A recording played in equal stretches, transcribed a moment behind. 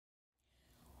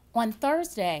On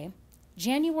Thursday,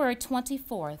 January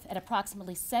 24th at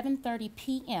approximately 7:30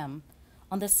 p.m.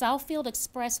 on the Southfield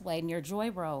Expressway near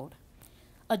Joy Road,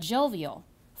 a jovial,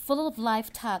 full of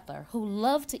life toddler who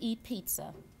loved to eat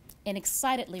pizza and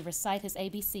excitedly recite his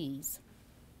ABCs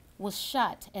was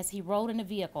shot as he rode in a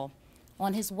vehicle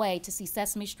on his way to see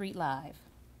Sesame Street Live.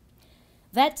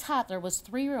 That toddler was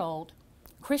 3-year-old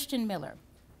Christian Miller,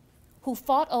 who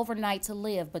fought overnight to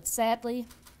live but sadly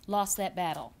lost that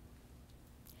battle.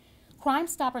 Crime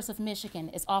Stoppers of Michigan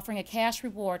is offering a cash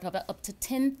reward of up to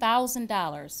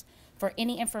 $10,000 for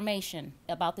any information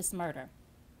about this murder.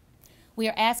 We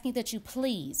are asking that you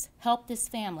please help this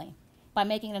family by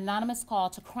making an anonymous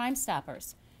call to Crime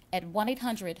Stoppers at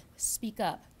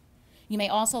 1-800-SPEAK-UP. You may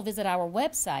also visit our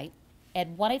website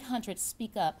at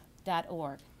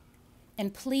 1-800-SPEAKUP.org.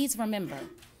 And please remember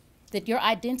that your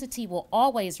identity will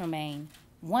always remain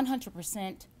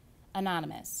 100%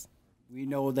 anonymous. We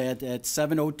know that at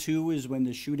 7:02 is when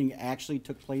the shooting actually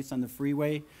took place on the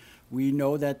freeway. We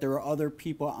know that there are other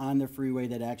people on the freeway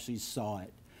that actually saw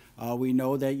it. We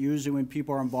know that usually when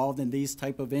people are involved in these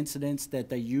type of incidents that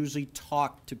they usually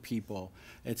talk to people.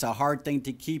 It's a hard thing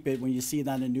to keep it when you see it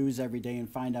on the news every day and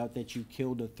find out that you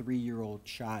killed a 3-year-old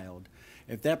child.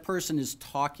 If that person is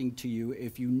talking to you,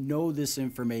 if you know this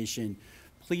information,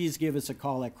 please give us a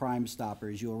call at Crime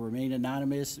Stoppers. You'll remain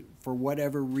anonymous for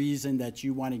whatever reason that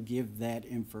you want to give that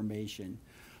information.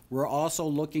 We're also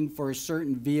looking for a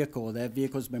certain vehicle. That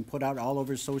vehicle has been put out all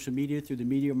over social media through the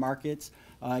media markets.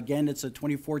 Again, it's a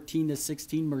 2014 to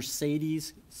 16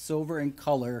 Mercedes, silver in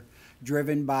color,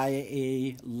 driven by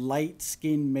a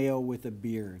light-skinned male with a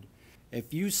beard.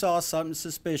 If you saw something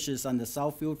suspicious on the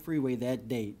Southfield Freeway that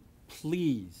date,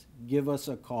 please give us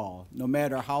a call. No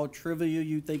matter how trivial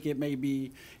you think it may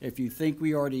be, if you think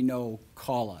we already know,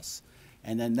 call us.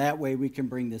 And then that way we can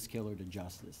bring this killer to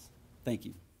justice. Thank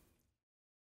you.